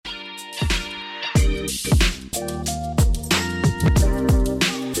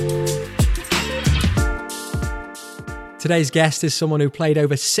Today's guest is someone who played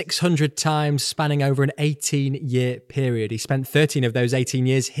over 600 times, spanning over an 18-year period. He spent 13 of those 18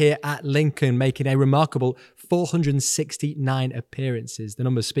 years here at Lincoln, making a remarkable 469 appearances. The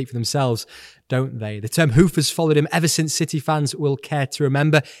numbers speak for themselves, don't they? The term Hoof has followed him ever since City fans will care to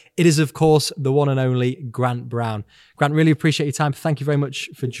remember. It is, of course, the one and only Grant Brown. Grant, really appreciate your time. Thank you very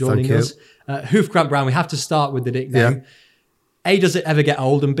much for joining us. Hoof Grant Brown, we have to start with the nickname. Yeah. A, does it ever get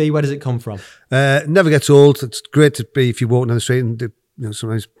old? And B, where does it come from? Never gets old. It's great to be, if you're walking down the street and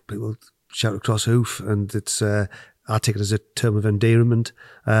sometimes people shout across Hoof, and it's I take it as a term of endearment.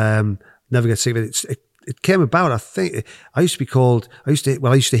 Never get sick of it. It came about, I think, I used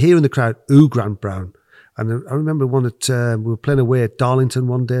to hear in the crowd, "Ooh, Grant Brown." And I remember one that we were playing away at Darlington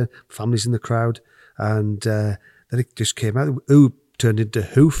one day, families in the crowd, and then it just came out. "Ooh" turned into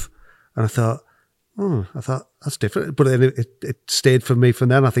Hoof, and I thought that's different. But then it stayed for me from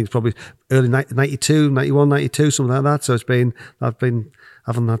then. I think it's probably early 92, 91, 92, something like that. So I've been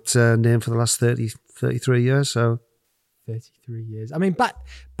having that name for the last 33 years. So 33 years. I mean, back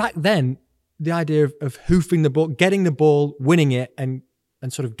then, the idea of hoofing the ball, getting the ball, winning it, and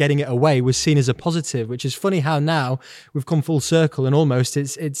sort of getting it away was seen as a positive, which is funny how now we've come full circle and almost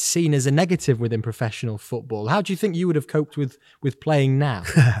it's seen as a negative within professional football. How do you think you would have coped with playing now?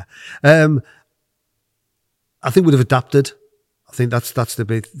 I think we'd have adapted. I think that's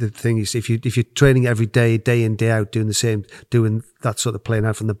the thing is if you're training every day in, day out, doing that sort of playing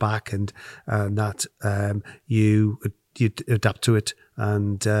out from the back and that you adapt to it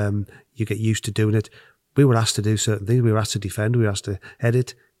and you get used to doing it. We were asked to do certain things. We were asked to defend. We were asked to head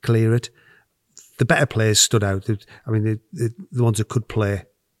it, clear it. The better players stood out. I mean, the ones that could play.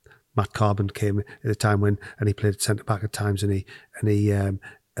 Matt Carbon came at a time and he played at centre back at times, and he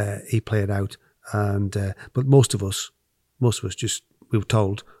played out. And but most of us just, we were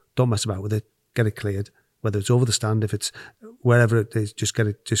told, don't mess about with it, get it cleared. Whether it's over the stand, if it's wherever it is, just get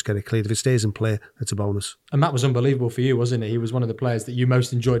it cleared. If it stays in play, it's a bonus. And Matt was unbelievable for you, wasn't he? He was one of the players that you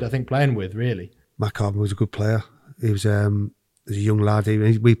most enjoyed, I think, playing with, really. Matt Carbon was a good player. He was a young lad.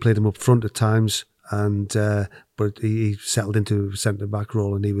 We played him up front at times, and but he settled into a centre back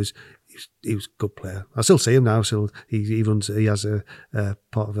role, and he was a good player. I still see him now. So he has a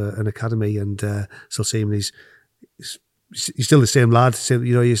part of an academy, and still see him. He's still the same lad.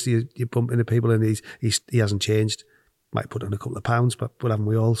 You bump into people, and he hasn't changed. Might put on a couple of pounds, but haven't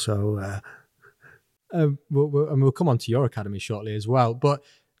we all? So we'll come on to your academy shortly as well. But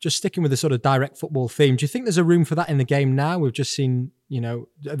just sticking with the sort of direct football theme, do you think there's a room for that in the game now? We've just seen,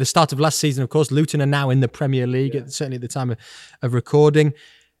 at the start of last season, of course, Luton are now in the Premier League, certainly at the time of recording.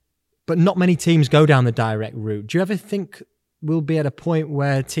 But not many teams go down the direct route. Do you ever think we'll be at a point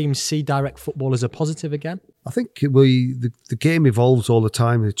where teams see direct football as a positive again? I think the game evolves all the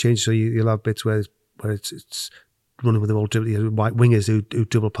time. It changes, so you'll have bits where it's running with the ball, white wingers who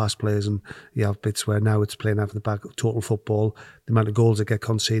double pass players, and you have bits where now it's playing out of the back, total football. The amount of goals that get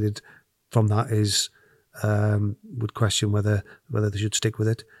conceded from that is would question whether they should stick with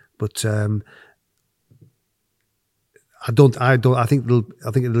it. But I think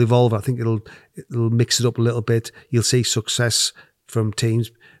it'll evolve. I think it'll mix it up a little bit. You'll see success from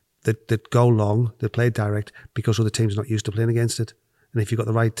teams that go long, that play direct, because other teams are not used to playing against it. And if you've got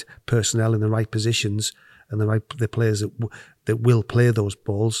the right personnel in the right positions and the players that will play those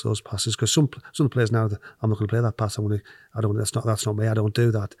balls, those passes, because some players now, I'm not going to play that pass. That's not me. I don't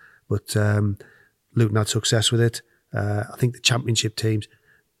do that. But Luton had success with it. I think the Championship teams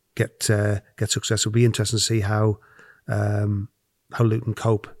get success. It'll be interesting to see how Luton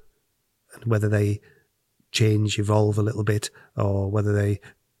cope, and whether they change, evolve a little bit, or whether they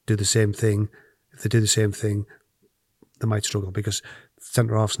do the same thing. If they do the same thing, they might struggle, because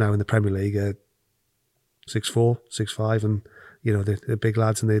centre-halves now in the Premier League are 6'4", 6'5", and they're big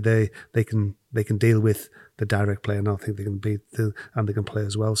lads, and they can deal with the direct play, and I think they can and they can play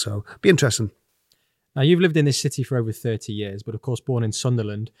as well. So be interesting. Now, you've lived in this city for over 30 years, but of course born in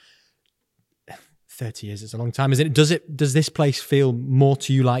Sunderland. 30 years is a long time, isn't it? Does this place feel more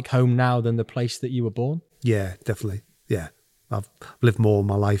to you like home now than the place that you were born? Yeah, definitely. Yeah. I've lived more of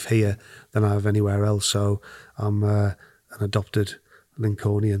my life here than I have anywhere else. So I'm an adopted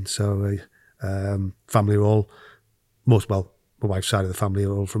Lincolnian. So family are all, my wife's side of the family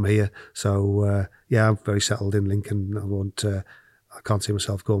are all from here. So I'm very settled in Lincoln. I can't see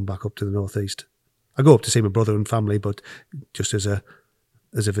myself going back up to the northeast. I go up to see my brother and family, but just as a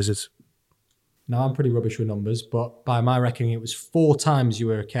visit. Now, I'm pretty rubbish with numbers, but by my reckoning, it was 4 times you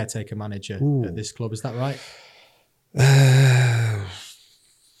were a caretaker manager at this club. Is that right?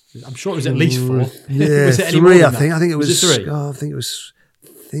 I'm sure it was at least 4. Yeah, was it 3. I think it was 3. Oh, I think it was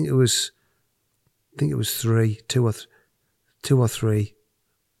 3. 2 or 3. 2 or 3.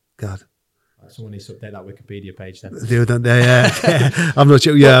 God. Someone needs to update that Wikipedia page then. Yeah. I'm not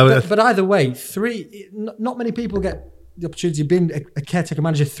sure. Yeah, but either way, 3. Not many people get the opportunity of being a caretaker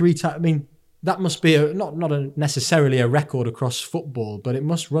manager 3 times. I mean, that must be not necessarily a record across football, but it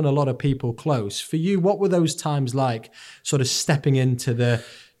must run a lot of people close. For you, what were those times like? Sort of stepping into the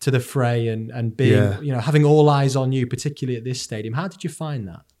fray and being, having all eyes on you, particularly at this stadium. How did you find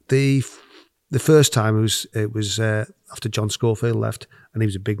that? The first time it was after John Schofield left, and he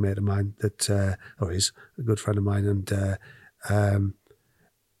was a big mate of mine or is a good friend of mine, and it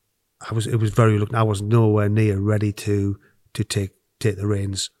was very reluctant. I was nowhere near ready to take the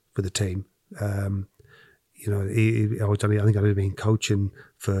reins for the team. I think I'd been coaching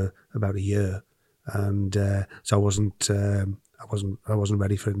for about a year, and so I wasn't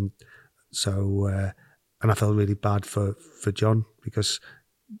ready for it. So and I felt really bad for John, because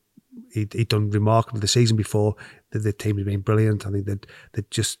he'd done remarkable the season before. The team had been brilliant. I think they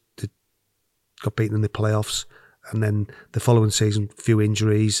got beaten in the playoffs, and then the following season, a few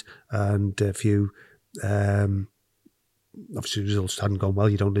injuries and a few. Obviously, the results hadn't gone well.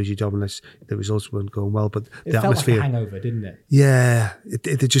 You don't lose your job unless the results weren't going well. But it the felt atmosphere, like a hangover, didn't it? Yeah,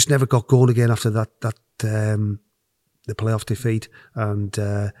 it just never got going again after that the playoff defeat, and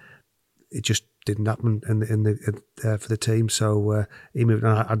it just didn't happen for the team. So he moved.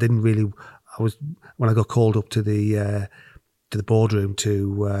 And I didn't really. When I got called up to the boardroom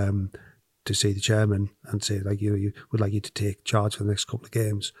to see the chairman and say, like, you would like you to take charge for the next couple of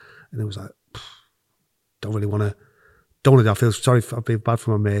games, and it was like, don't really want to. I feel sorry. I feel bad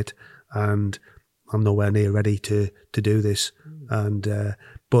for my mate, and I'm nowhere near ready to do this. And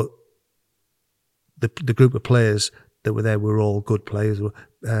but the group of players that were there were all good players.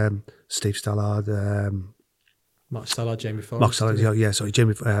 Steve Stallard, Mark Stallard, Jamie Forrest. Mark Stallard, sorry,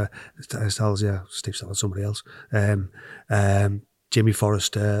 Jamie Stallard, Steve Stallard, somebody else. Jamie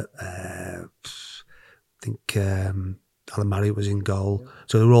Forrester, I think Alan Marriott was in goal. Yeah.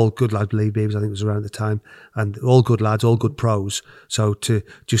 So they were all good lads. Lee Beavers, I think, was around the time, and all good lads, all good pros. So to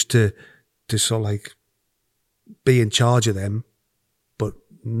sort of like be in charge of them, but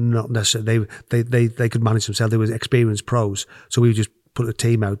not necessarily they could manage themselves. They were experienced pros. So we just put a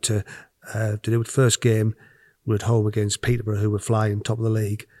team out to do it. First game, we were at home against Peterborough, who were flying top of the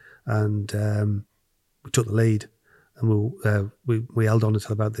league, and we took the lead, and we held on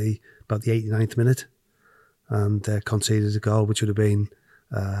until about the 89th minute. And conceded a goal, which would have been,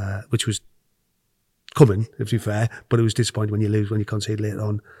 which was coming, to be fair, but it was disappointing when you lose, when you concede later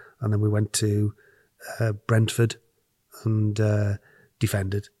on. And then we went to Brentford and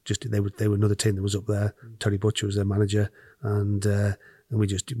defended. They were another team that was up there. Terry Butcher was their manager, and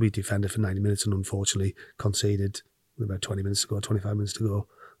we defended for 90 minutes, and unfortunately conceded with about 20 minutes to go, 25 minutes to go,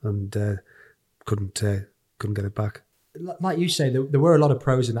 and couldn't get it back. Like you say, there were a lot of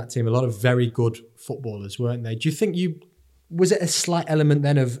pros in that team, a lot of very good footballers, weren't they? Do you think was it a slight element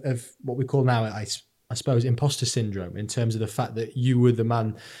then of what we call now, I suppose, imposter syndrome, in terms of the fact that you were the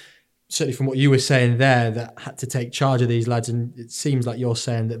man, certainly from what you were saying there, that had to take charge of these lads, and it seems like you're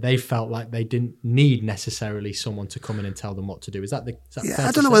saying that they felt like they didn't need necessarily someone to come in and tell them what to do. Is that fair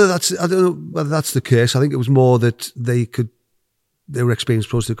I don't know whether that's the case. I think it was more that they were experienced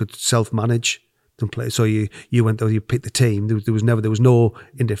pros, they could self-manage. Play. So you went there, you picked the team. There was no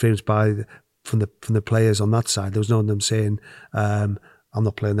interference from the players on that side. There was no one of them saying, "I'm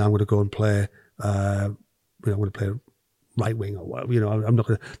not playing now. I'm going to go and play. I'm going to play right wing or whatever." I'm not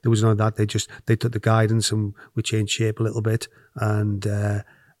going to. There was none of that. They took the guidance, and we changed shape a little bit, and they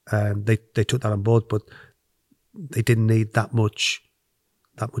took that on board. But they didn't need that much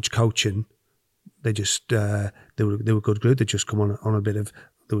coaching. They just they were a good group. They just come on a bit of.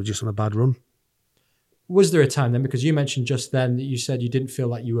 They were just on a bad run. Was there a time then, because you mentioned just then that you said you didn't feel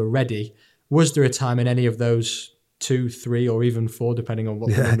like you were ready, was there a time in any of those 2, 3 or even 4, depending on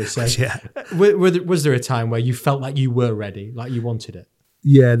what the numbers say, was there a time where you felt like you were ready, like you wanted it?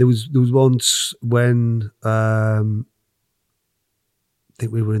 Yeah, there was once when I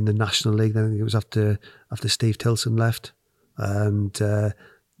think we were in the National League. I think it was after Steve Tilson left, and there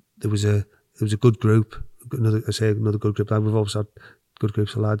was a good group, another good group. We've always had good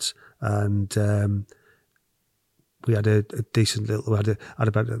groups of lads, and we had a decent little. I think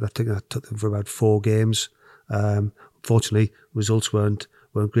I took them for about 4 games. Unfortunately, results weren't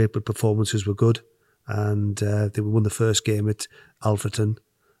great, but performances were good. And they won the first game at Alfreton,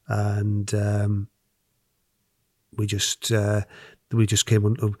 and we just came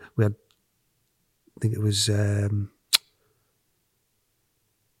on. We had, I think it was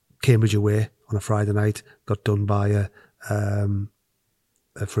Cambridge away on a Friday night. Got done by a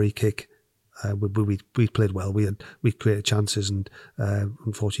free kick. we played well. We created chances, and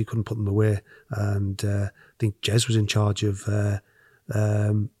unfortunately couldn't put them away. And I think Jez was in charge of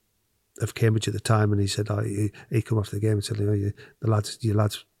Cambridge at the time, and he said he come after the game and said, your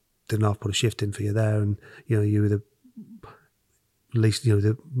lads didn't have to put a shift in for you there, and you were the least,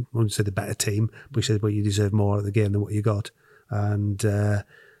 I wouldn't say the better team, but he said, you deserve more out of the game than what you got. And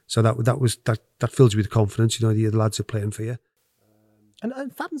so that fills you with confidence. The lads are playing for you.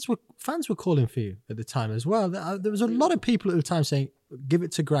 And fans were calling for you at the time as well. There was a lot of people at the time saying, "Give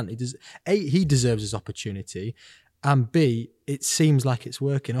it to Grant. He deserves his opportunity, and B, it seems like it's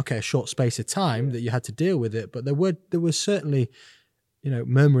working." Okay, a short space of time that you had to deal with it, but there were certainly,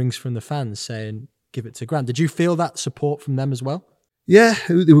 murmurings from the fans saying, "Give it to Grant." Did you feel that support from them as well? Yeah,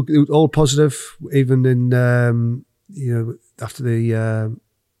 it was all positive. Even in after the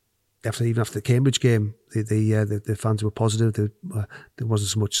Cambridge game, the fans were positive. There wasn't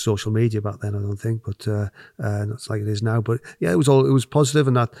so much social media back then, I don't think, but it's like it is now. But yeah, it was positive,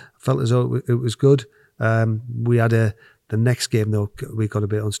 and I felt as though it was good. We had the next game though, we got a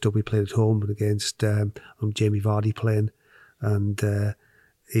bit unstuck. We played at home against Jamie Vardy playing, and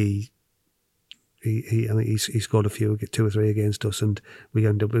he scored a few, 2 or 3 against us, and we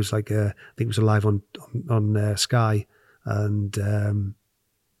ended up. It was like I think it was live on Sky, and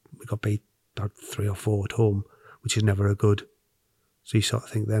we got beat about 3 or 4 at home, which is never a good. So you sort of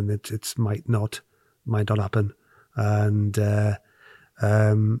think then that it might not happen, and then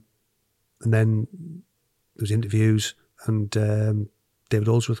there was interviews, and David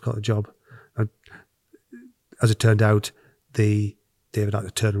Holdsworth got a job. And as it turned out, David had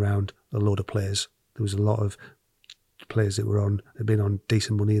to turn around a load of players. There was a lot of players that had been on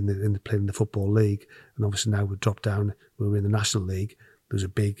decent money playing in the Football League, and obviously now we've dropped down. We were in the National League. There was a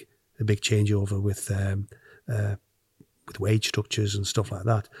big changeover with wage structures and stuff like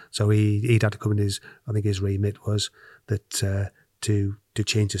that. So he'd had to come in. I think his remit was that to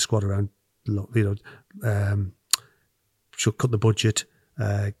change the squad around. Should cut the budget,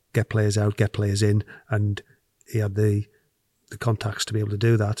 get players out, get players in, and he had the contacts to be able to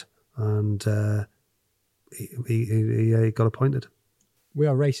do that, and he got appointed. We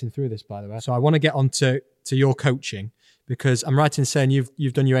are racing through this, by the way, so I want to get on to your coaching, because I'm right in saying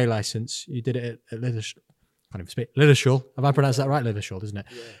you've done your A licence. You did it at Littershall. I can't even speak. Littershall. Have I pronounced that right? Littershall, isn't it?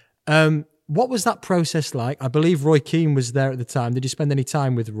 Yeah. What was that process like? I believe Roy Keane was there at the time. Did you spend any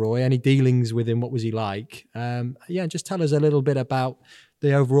time with Roy? Any dealings with him? What was he like? Just tell us a little bit about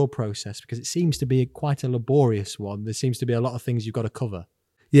the overall process, because it seems to be quite a laborious one. There seems to be a lot of things you've got to cover.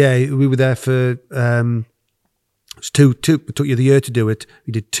 Yeah, we were there for it took you the year to do it.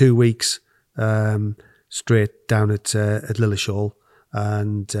 We did 2 weeks straight down at Lilleshall,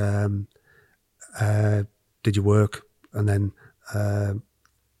 and did your work, and then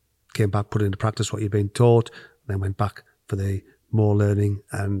came back, put into practice what you'd been taught, and then went back for the more learning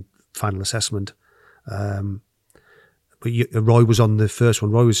and final assessment. But Roy was on the first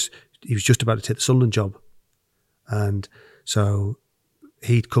one. He was just about to take the Sunderland job, and so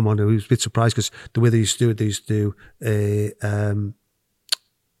he'd come on. And he was a bit surprised because the way they used to do a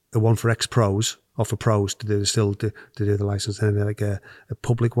one for ex-pros or for pros to do the license, and then like a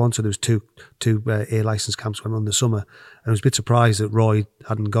public one. So there was two A license camps went on in the summer, and I was a bit surprised that Roy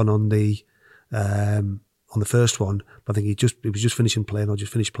hadn't gone on the first one. But I think he was just finishing playing or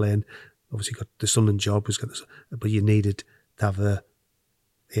just finished playing. Obviously got the Sunderland job, but you needed to have a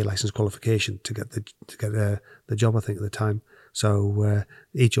license qualification to get the job, I think, at the time. So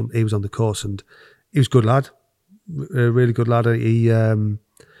he was on the course, and he was a good lad, a really good lad.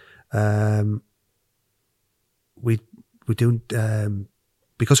 We doing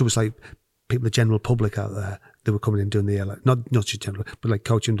because it was like people, the general public out there, they were coming in doing the not just general, but like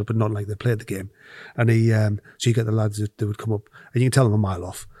coaching, but not like they played the game. And so you get the lads that would come up, and you can tell them a mile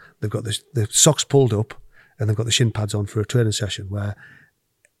off. They've got the socks pulled up, and they've got the shin pads on for a training session. Where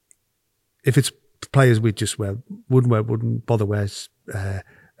if it's players we just wouldn't bother wear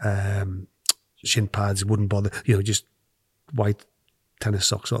shin pads, wouldn't bother, just white tennis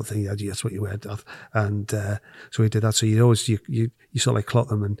socks sort of thing. That's what you wear. And so he did that. So you always you sort of like clock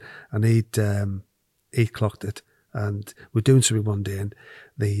them, and he'd clocked it. And we're doing something one day, and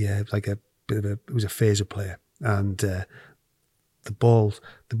it was a phaser player, and the ball's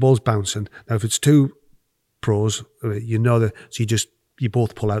bouncing. Now if it's 2 pros, that, so you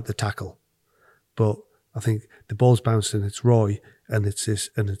both pull out the tackle. But I think the ball's bouncing. It's Roy, and it's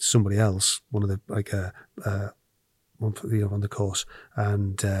somebody else. One of the one for, on the course,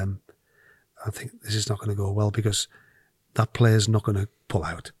 and I think this is not going to go well because that player's not going to pull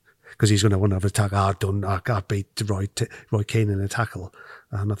out because he's going to want to have a tackle. I beat Roy Keane in a tackle,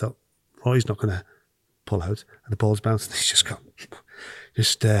 and I thought Roy's not going to pull out, and the ball's bounced. He's just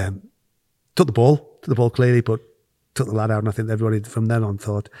took the ball clearly, but took the lad out. And I think everybody from then on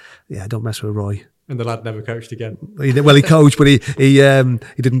thought, yeah, don't mess with Roy. And the lad never coached again. He coached, but he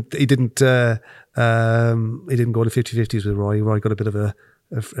didn't go to 50-50s with Roy. Roy got a bit of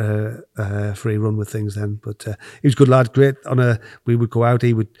a free run with things then, but he was a good lad. Great we would go out.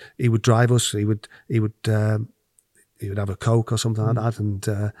 He would drive us. He would have a Coke or something like that, and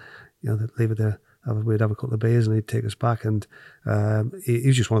leave it there. We'd have a couple of beers, and he'd take us back. And he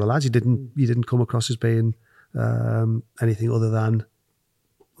was just one of the lads. He didn't come across as being anything other than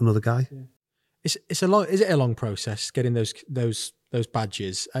another guy. Yeah. Is it a long process getting those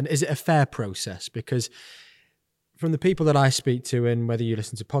badges, and is it a fair process? Because from the people that I speak to, and whether you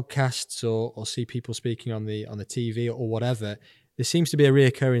listen to podcasts or see people speaking on the TV or whatever, there seems to be a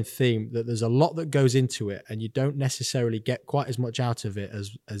reoccurring theme that there's a lot that goes into it, and you don't necessarily get quite as much out of it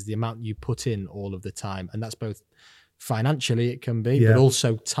as the amount you put in all of the time, and that's both financially it can be, but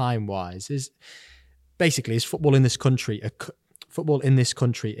also time wise. Is football in this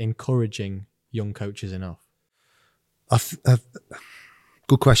country encouraging young coaches enough?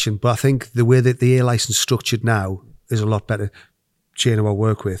 Good question, but I think the way that the A license structured now is a lot better. Shane, who I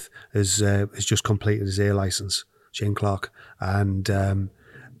work with, has just completed his A license, Shane Clark, and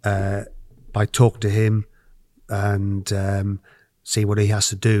by talking to him and seeing what he has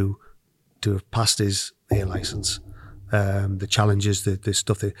to do to have passed his A license, the challenges, the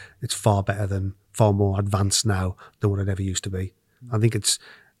stuff, it's far more advanced now than what it ever used to be. I think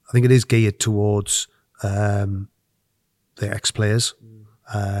it is geared towards the ex-players,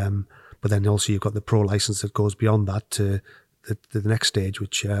 but then also you've got the pro license that goes beyond that to the next stage,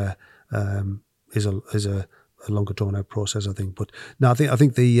 which is a longer drawn out process, I think. But no, I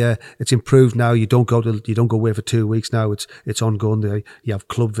think it's improved now. You don't go away for 2 weeks now. It's ongoing. You have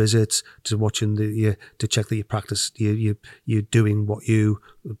club visits to watching to check that you practice. You're doing what you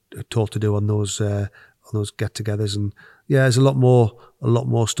are told to do on those get-togethers, and there's a lot more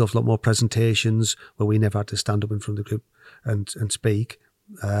stuff, a lot more presentations where we never had to stand up in front of the group and speak.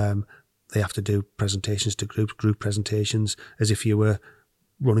 They have to do presentations to group presentations, as if you were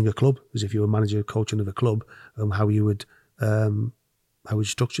running a club, as if you were manager or coaching of a club, how you would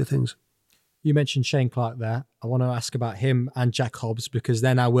structure things. You mentioned Shane Clark there. I want to ask about him and Jack Hobbs, because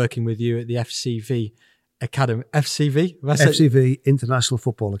they're now working with you at the FCV Academy. FCV International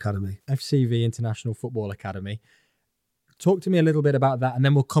Football Academy. FCV International Football Academy. Talk to me a little bit about that, and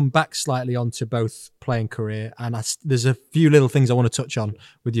then we'll come back slightly onto both playing career, and there's a few little things I want to touch on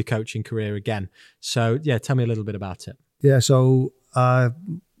with your coaching career again. So tell me a little bit about it. Yeah, so when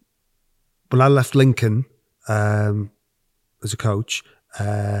I left Lincoln as a coach,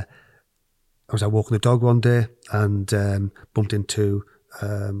 I was out walking the dog one day and bumped into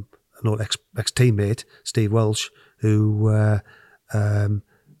an old ex-teammate, Steve Welsh, who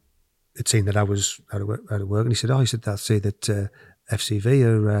had seen that I was out of work, and he said, I see that FCV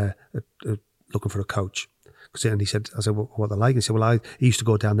are looking for a coach. And he said, I said, what they're like? And he said, well, he used to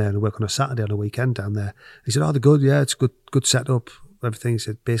go down there and work on a Saturday on a weekend down there. He said, they're good. Yeah, it's good setup, everything. He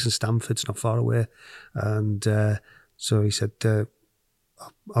said, based in Stamford, it's not far away. And so he said,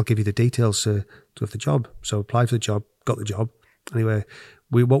 I'll give you the details to have the job. So applied for the job, got the job. Anyway,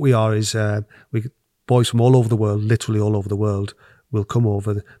 what we are is boys from all over the world, literally all over the world, will come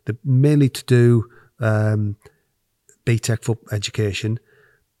over, mainly to do BTEC for education,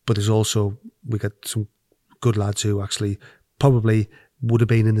 but there's also, we got some good lads who actually probably would have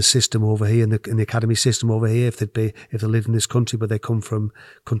been in the system over here, in the academy system over here, if they lived in this country, but they come from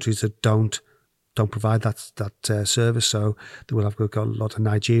countries that don't provide that service. So we've got a lot of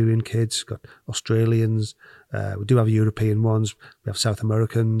Nigerian kids, got Australians, we do have European ones, we have South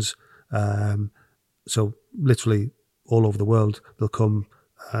Americans, so literally all over the world they'll come,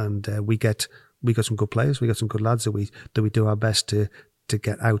 and we got some good players, we got some good lads that we do our best to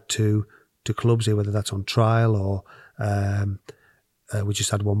get out to clubs here, whether that's on trial or we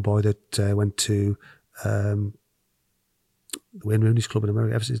just had one boy that went to Wayne Rooney's club in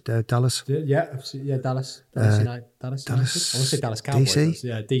America, Dallas. Dallas. Dallas United. Dallas. I want to say Dallas Cowboys. DC?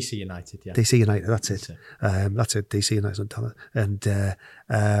 Yeah, DC United. Yeah, DC United. That's it. That's it. DC United, Dallas. And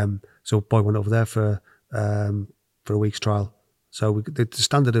so boy went over there for a week's trial. So the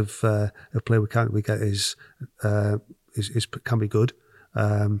standard of play we get is can be good,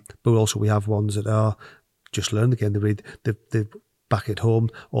 but also we have ones that are just learn the game. They back at home.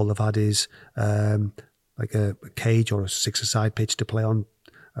 All they've had is like a cage or a 6-a-side pitch to play on,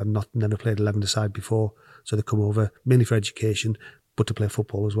 and never played 11-a-side before. So they come over mainly for education, but to play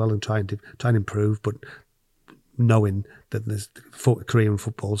football as well and try and improve. But knowing that there's career in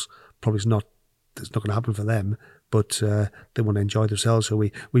football's probably not. It's not going to happen for them, but they want to enjoy themselves. So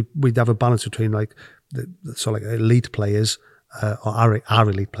we'd have a balance between like like elite players or our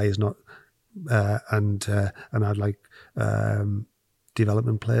elite players, not and I'd like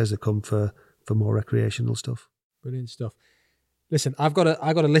development players that come for more recreational stuff. Brilliant stuff. Listen, I got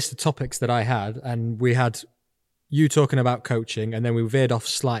a list of topics that I had, and we had you talking about coaching, and then we veered off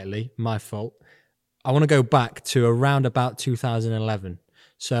slightly. My fault. I want to go back to around about 2011.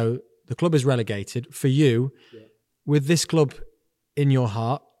 So the club is relegated. For you, with this club in your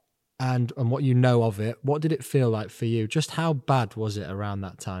heart and what you know of it, what did it feel like for you? Just how bad was it around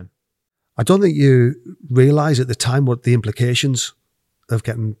that time? I don't think you realise at the time what the implications of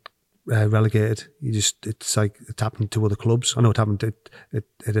getting relegated. It's like it happened to other clubs. I know it happened. It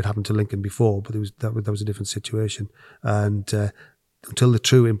had happened to Lincoln before, but that was a different situation. And until the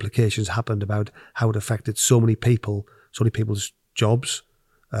true implications happened about how it affected so many people's jobs,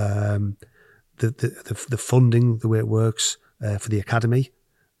 the funding, the way it works for the academy,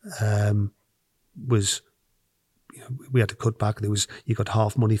 was. We had to cut back. You got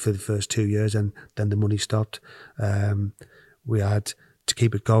half money for the first 2 years, and then the money stopped. We had to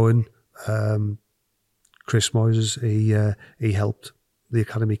keep it going. Chris Moyes, he helped the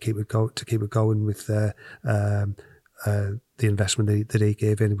academy keep it going with the investment that he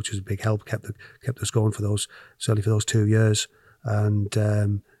gave in, which was a big help. Kept us going certainly for those 2 years, and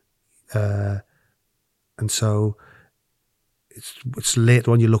so it's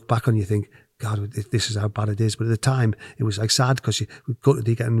later on you look back and you think, God, this is how bad it is. But at the time, it was like sad because you gutted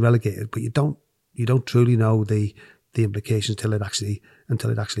you getting relegated, but you don't truly know the implications until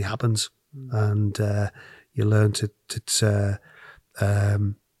it actually happens, and you learn to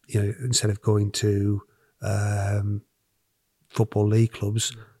instead of going to football league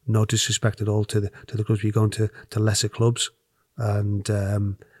clubs, no disrespect at all to the clubs, you're going to lesser clubs, and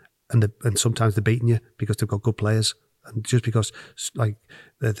sometimes they're beating you because they've got good players. And just because like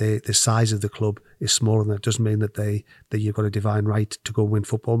the size of the club is smaller than that doesn't mean that you've got a divine right to go win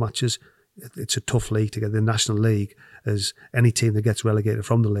football matches. It's a tough league to get. The National League, as any team that gets relegated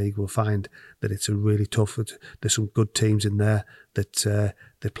from the league will find that it's a really tough. There's some good teams in there that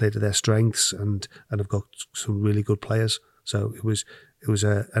play to their strengths and have got some really good players. So it was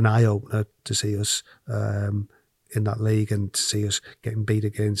an eye opener to see us in that league and to see us getting beat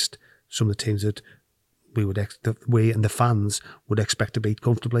against some of the teams that we and the fans would expect to beat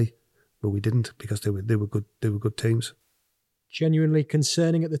comfortably, but we didn't because they were good. They were good teams. Genuinely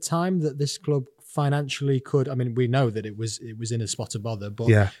concerning at the time that this club financially could. I mean, we know that it was in a spot of bother, but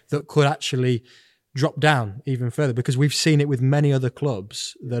that could actually drop down even further because we've seen it with many other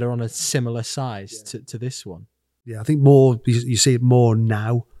clubs that are on a similar size to this one. Yeah, I think more you see it more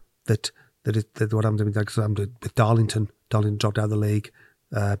now that what happened with Darlington. Darlington dropped out of the league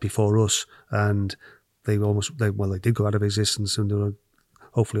before us, and they did go out of existence, and they were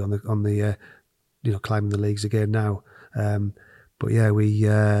hopefully on the climbing the leagues again now. But yeah,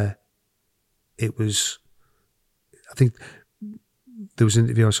 it was. I think there was an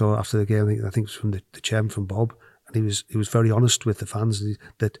interview I saw after the game. I think it was from the chairman, from Bob, and he was very honest with the fans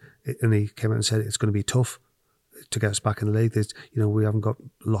and he came out and said it's going to be tough to get us back in the league. We haven't got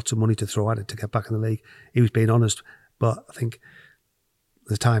lots of money to throw at it to get back in the league. He was being honest, but I think at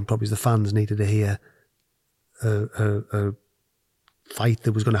the time probably the fans needed to hear a fight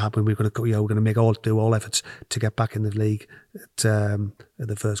that was going to happen. We're going to do all efforts to get back in the league at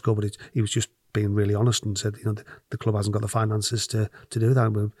the first go. But he was just being really honest and said, the club hasn't got the finances to do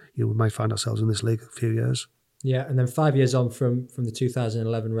that. We might find ourselves in this league a few years. Yeah, and then 5 years on from the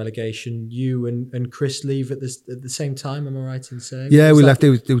 2011 relegation, you and Chris leave at the same time. Am I right in saying? Yeah, we left.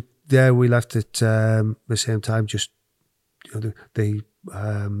 We left at the same time. Just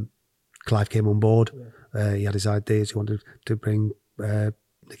Clive came on board. Yeah. He had his ideas. He wanted to bring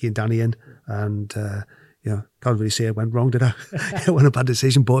Nicky and Danny in, and can't really say it went wrong, did I? It went a bad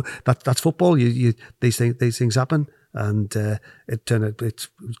decision, but that's football. These things happen, and it turned out it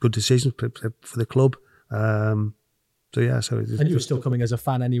was a good decision for the club. And you were still coming as a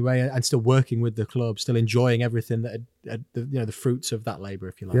fan anyway, and still working with the club, still enjoying everything that the fruits of that labour,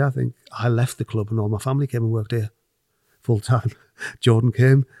 if you like. Yeah, I think I left the club and all my family came and worked here full time. Jordan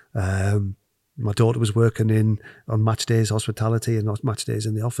came. My daughter was working on match days, hospitality, and match days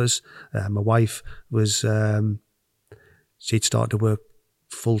in the office. My wife was she'd started to work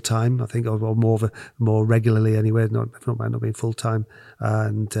full time, I think, or more regularly anyway. Might not being full time,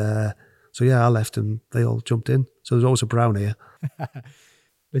 and so yeah, I left and they all jumped in. So there's always a brown here.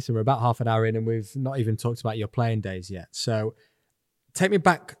 Listen, we're about half an hour in, and we've not even talked about your playing days yet. So take me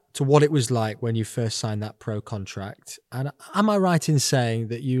back to what it was like when you first signed that pro contract. And am I right in saying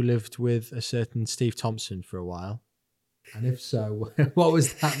that you lived with a certain Steve Thompson for a while? And if so, what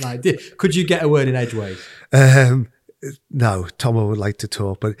was that like? Could you get a word in edgeways? No, Tomo would like to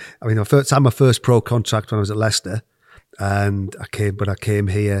talk, but I mean, I signed my first pro contract when I was at Leicester, and I came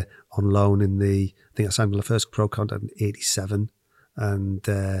here on loan I think I signed my first pro contract in '87, and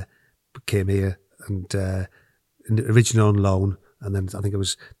came here and originally on loan, and then I think it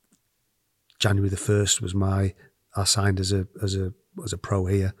was January the 1st was I signed as a pro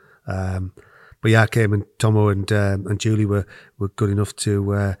here. But yeah, I came, and Tomo and Julie were good enough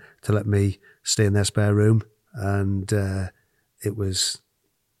to let me stay in their spare room, and it was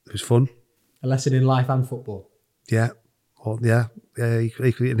fun. A lesson in life and football. Yeah,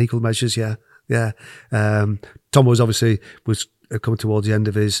 in equal measures. Yeah. Tomo was coming towards the end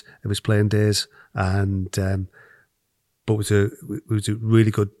of his playing days, and but was a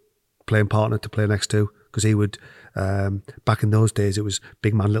really good playing partner to play next to, because he would, back in those days, it was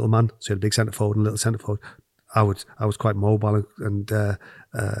big man, little man. So he had a big centre forward and a little centre forward. I was quite mobile and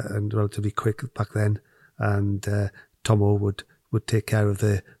relatively quick back then, and Tomo would take care of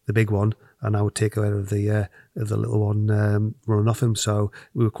the big one, and I would take care of the little one running off him. So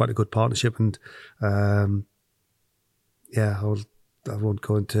we were quite a good partnership, and I won't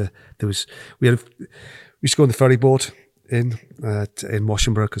go into. We used to go on the ferry boat in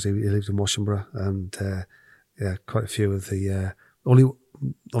Washington, because he lived in Washington, and quite a few of the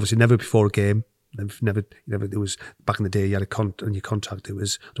obviously never before a game. Never. It was back in the day. You had on your contract. It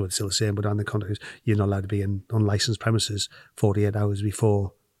was, I don't know if it's still the same, but on the contract, you're not allowed to be in unlicensed premises 48 hours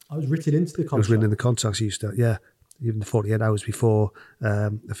before. I was written into the contract. It was written in the contracts. You used to, even the 48 hours before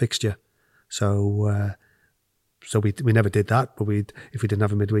the fixture. So we never did that. But if we didn't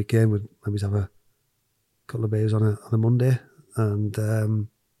have a midweek game, we'd maybe have a couple of beers on a Monday, and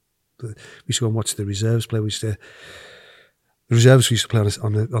we used to go and watch the reserves play. The reserves we used to play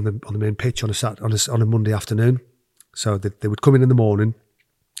on the main pitch on a Monday afternoon. So they would come in the morning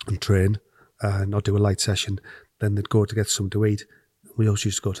and train, and I'd do a light session. Then they'd go to get something to eat. We also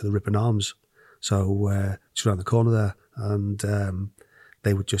used to go to the Rip and Arms, so just around the corner there, and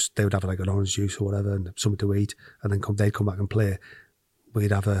they would have like an orange juice or whatever and something to eat, and then they'd come back and play.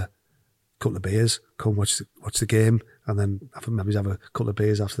 We'd have a couple of beers, come watch the game, and then maybe have a couple of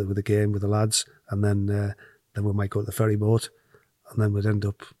beers after with the game with the lads, and then we might go to the ferry boat, and then we'd end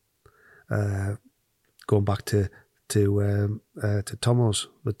up going back to Tomo's.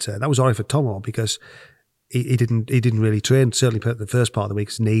 But that was alright for Tomo, because he didn't really train, certainly the first part of the week,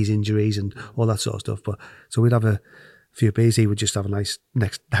 his knees injuries and all that sort of stuff. But so we'd have a few beers. He would just have a nice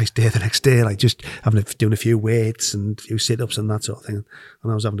day the next day, like just doing a few weights and a few sit-ups and that sort of thing.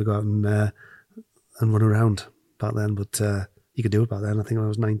 And I was having to go out and run around back then. But you could do it back then. I think when I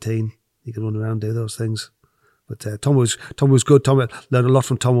was 19, you could run around and do those things. But Tomo was good. Tomo learned a lot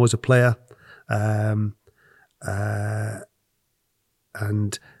from Tomo as a player, and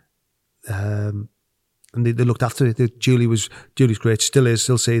they looked after it. Julie's great, still is,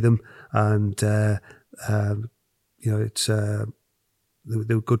 still see them, and it's they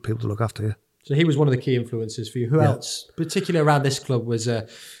were good people to look after. Yeah. So he was one of the key influences for you. Who else, particularly around this club, was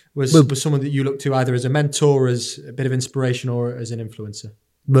someone that you looked to either as a mentor, as a bit of inspiration, or as an influencer?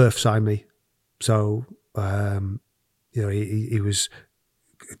 Murph signed me, so he was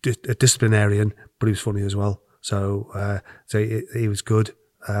a disciplinarian, but he was funny as well. So he was good.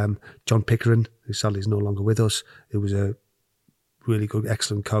 John Pickering, who sadly is no longer with us, who was a really good,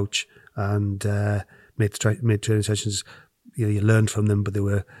 excellent coach, and made training sessions. You learned from them, but they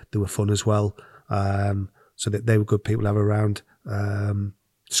were fun as well. So they were good people to have around.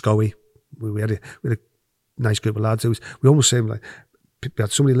 Scoey, we had a nice group of lads. We almost seemed like we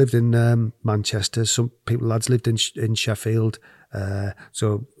had somebody lived in Manchester. Some lads lived in Sheffield.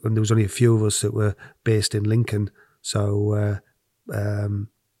 So and there was only a few of us that were based in Lincoln. So.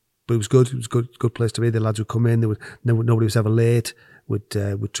 But it was good. It was a good place to be. The lads would come in. Nobody was ever late. We'd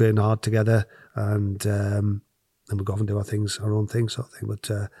train hard together, and we'd go off and do our own thing, sort of thing. But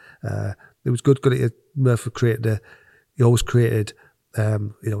it was good. Murphy he always created,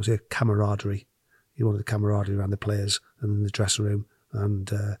 say camaraderie. He wanted the camaraderie around the players and in the dressing room, and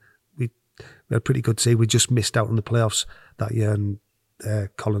we had a pretty good season. We just missed out on the playoffs that year, and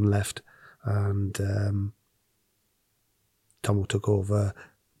Colin left, and Tomo took over.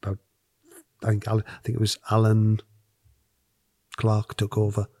 I think it was Alan Clark took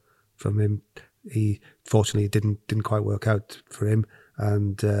over from him. He fortunately didn't quite work out for him,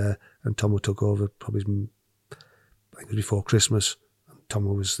 and Tomo took over probably I think it was before Christmas.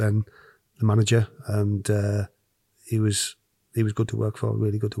 Tomo was then the manager, and he was he was good to work for,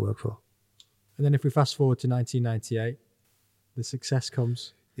 really good to work for. And then if we fast forward to 1998, the success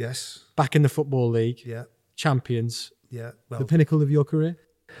comes. Yes. Back in the Football League. Yeah. Champions. Yeah. Well, the pinnacle of your career?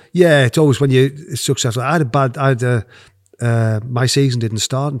 Yeah, it's always when you're successful. My season didn't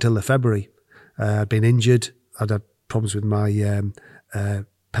start until the February. I'd been injured. I'd had problems with my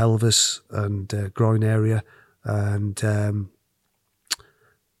pelvis and groin area. And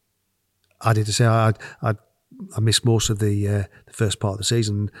I did to say I missed most of the first part of the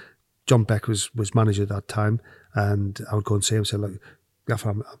season. John Beck was manager at that time, and I would go and see him and say, look,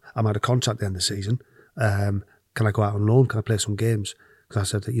 I'm out of contract at the end of the season. Can I go out on loan? Can I play some games?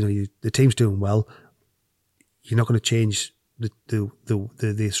 Because I said, the team's doing well. You're not going to change the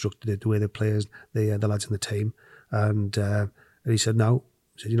structure, the way the players, the lads in the team. And he said, no.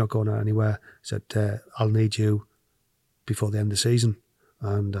 He said, you're not going out anywhere. He said, I'll need you before the end of the season.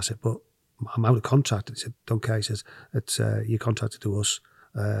 And I said, but I'm out of contract. He said, don't care. He says, it's you're contracted to us.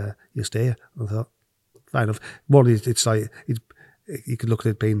 You'll stay here. I thought, fair enough. One, it's like, you could look at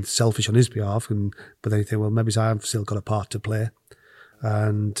it being selfish on his behalf, but then you think, well, maybe I've still got a part to play.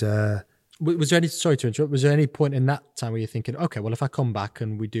 And was there any? Sorry to interrupt. Was there any point in that time where you're thinking, okay, well, if I come back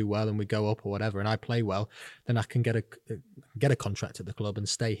and we do well and we go up or whatever, and I play well, then I can get a contract at the club and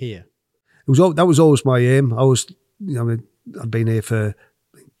stay here? That was always my aim. I'd been here for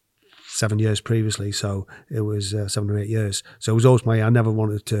 7 years previously, so it was 7 or 8 years. So it was always I never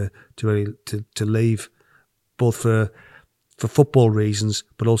wanted to leave, both for football reasons,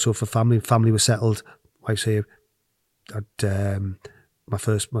 but also for family. Family was settled. Wife's here. My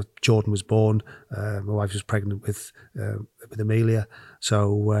Jordan was born. My wife was pregnant with Amelia,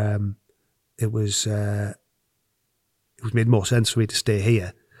 so it made more sense for me to stay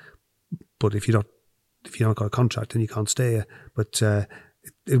here. But if you've not got a contract, then you can't stay here. But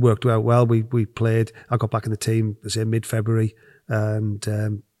it worked out well. We played. I got back in the team, I say mid-February, and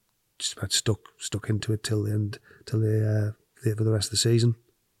just about stuck into it till the end, for the rest of the season.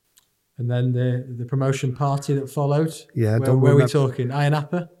 And then the promotion party that followed. Yeah, where are we talking? Iron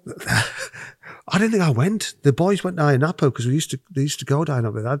Apple? I didn't think I went. The boys went to Iron Apple because they used to go to Iron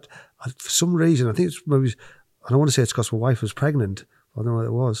Apple. For some reason, I think it's maybe, I don't want to say it's because my wife was pregnant. I don't know what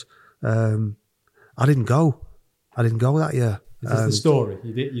it was. I didn't go. I didn't go that year. Is this the story?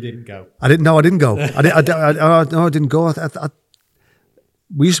 You didn't go. I didn't go. I didn't go.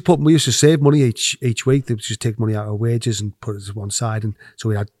 We used to save money each week. They would just take money out of wages and put it to one side, and so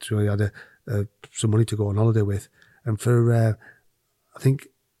we had some money to go on holiday with. And for I don't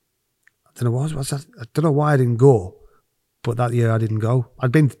know why I didn't go, but that year I didn't go.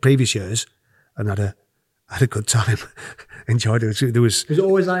 I'd been previous years and had a good time, enjoyed it. Was it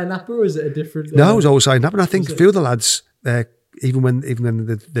always Iron Apple, or is it a different? No, it was always Iron Apple. And I think a few of the lads, even when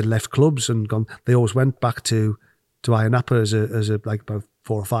they left clubs and gone, they always went back to Iron Apple as a like about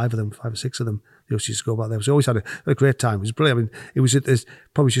 4 or 6 of them. They used to go back there. So we always had a great time. It was brilliant. I mean, it was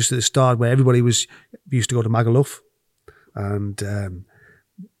probably just at the start where everybody used to go to Magaluf, and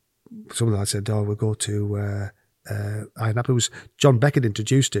some of the lads said, "Oh, we'll go to Iron Apple." It was John Beckett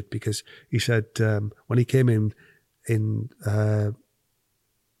introduced it because he said when he came in when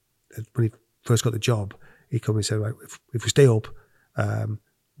he first got the job, he came and said, "Right, if we stay up,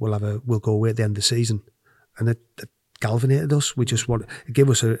 we'll go away at the end of the season," and it galvanized us. We just it gave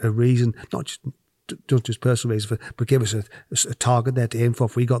us a reason, not just personal reasons, but gave us a target there to aim for.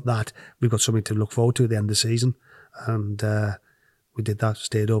 If we got that, we've got something to look forward to at the end of the season. And we did that,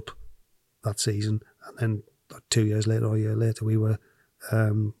 stayed up that season, and then 2 years later or a year later, we were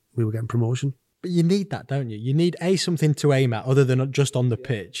getting promotion. But you need that, don't you? You need something to aim at other than just on the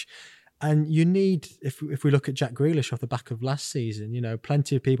pitch. And you need, if we look at Jack Grealish off the back of last season,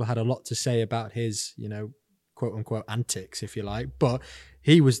 plenty of people had a lot to say about his, quote unquote antics, if you like, but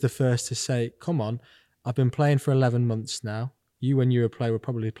he was the first to say, come on, I've been playing for 11 months now. You, when you were a player, were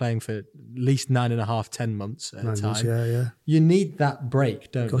probably playing for at least 9.5, 10 months at a time. Months, yeah. You need that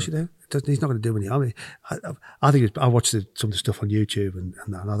break, don't you? Of course you do. He's not going to do any harm. I think I watched some of the stuff on YouTube and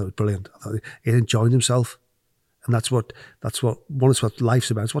I thought it was brilliant. I thought he enjoyed himself. And that's what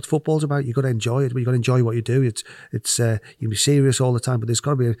life's about. It's what football's about. You've got to enjoy it. You've got to enjoy what you do. It's you can be serious all the time, but there's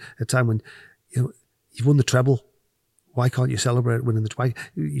got to be a time when you've won the treble. Why can't you celebrate winning the treble?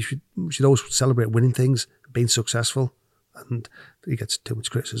 You should always celebrate winning things, being successful. And he gets too much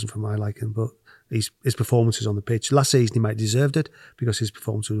criticism for my liking, but his performances on the pitch. Last season he might have deserved it because his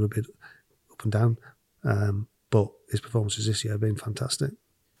performances were a bit up and down. But his performances this year have been fantastic.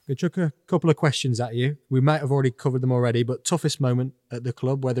 I chuck a couple of questions at you. We might have already covered them already, but toughest moment at the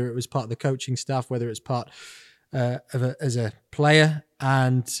club, whether it was part of the coaching staff, whether it's part as a player,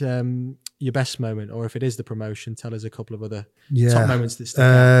 and your best moment, or if it is the promotion, tell us a couple of other Yeah. top moments that stick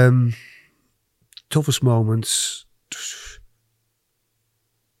out. Toughest moments.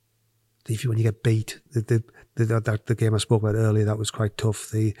 When you get beat, the game I spoke about earlier, that was quite tough.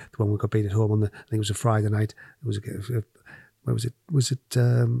 The one we got beat at home on I think it was a Friday night. It was where was it? Was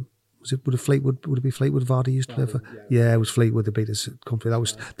it Fleetwood? Would it be Fleetwood? Vardy used to play for. Yeah, it was Fleetwood. They beat us comfortably.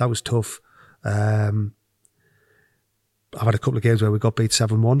 That was tough. I've had a couple of games where we got beat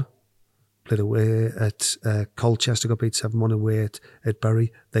 7-1. Played away at Colchester, got beat 7-1 away at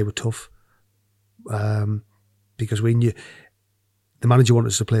Bury. They were tough because we knew. The manager wanted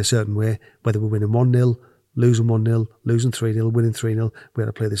us to play a certain way, whether we're winning 1-0, losing 1-0, losing 3-0, winning 3-0, we had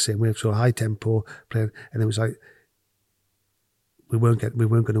to play the same way. So high tempo, playing, and it was like we weren't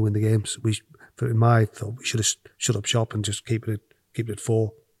going to win the games. In my thought, we should have shut up shop and just keep it at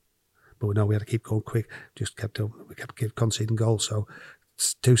 4. But we know we had to keep going quick. We kept conceding goals. So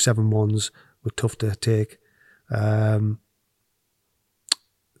 2 7-1s were tough to take.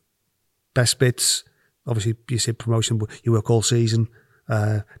 Best bits. Obviously, you said promotion, but you work all season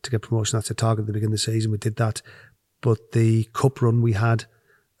to get promotion. That's the target at the beginning of the season. We did that. But the cup run we had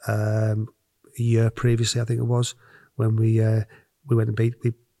a year previously, I think it was, when we went and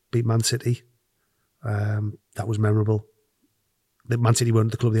beat Man City. That was memorable. The Man City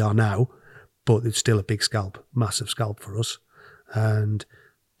weren't the club they are now, but it's still a big scalp, massive scalp for us. And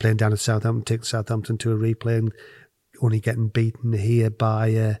playing down at Southampton, taking Southampton to a replay and only getting beaten here by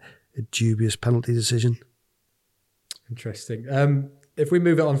a dubious penalty decision. Interesting. If we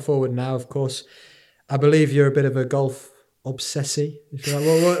move it on forward now, of course, I believe you're a bit of a golf obsessee. If you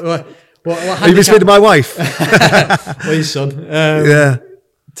like. What Are you speaking to my wife? Well, your son. Yeah.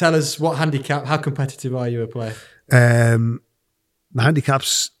 Tell us what handicap. How competitive are you a player? My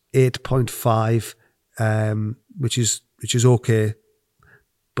handicap's 8.5, which is okay,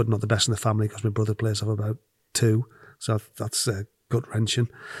 but not the best in the family because my brother plays off about 2, so that's gut wrenching.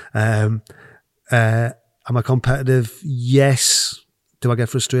 Am I competitive? Yes. Do I get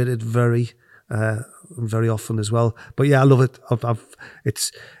frustrated? Very often as well. But yeah, I love it.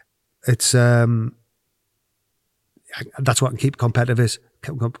 It's that's what I can keep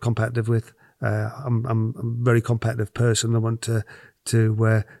competitive with. I'm a very competitive person. I want to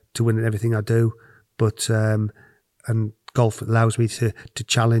win in everything I do, but and golf allows me to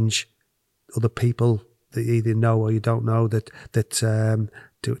challenge other people that you either know or you don't know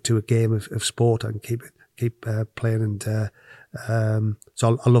to a game of sport and keep playing. And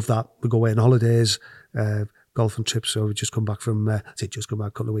so I love that. We go away on holidays, golf and trips. So we just come back from a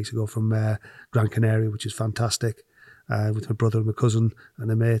couple of weeks ago from Gran Canaria, which is fantastic, with my brother and my cousin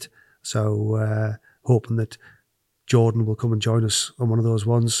and a mate. So hoping that Jordan will come and join us on one of those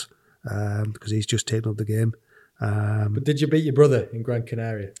ones because he's just taken up the game. But did you beat your brother in Gran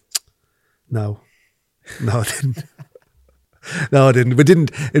Canaria? No, I didn't. No, I didn't. We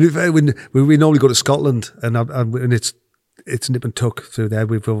didn't. We normally go to Scotland, and it's nip and tuck through there.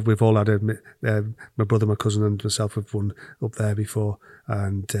 We've all had my brother, my cousin, and myself have won up there before,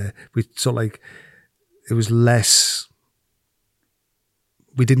 and we sort of like it was less.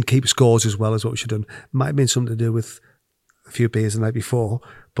 We didn't keep scores as well as what we should have done. Might have been something to do with a few beers the night before,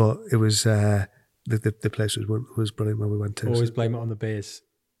 but it was the place was brilliant when we went to. Always blame it on the beers.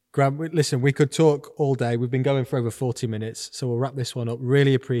 Grant, listen, we could talk all day. We've been going for over 40 minutes, so we'll wrap this one up.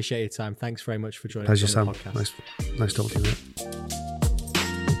 Really appreciate your time. Thanks very much for joining us on the podcast. Nice talking to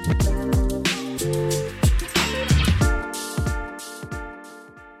you, mate.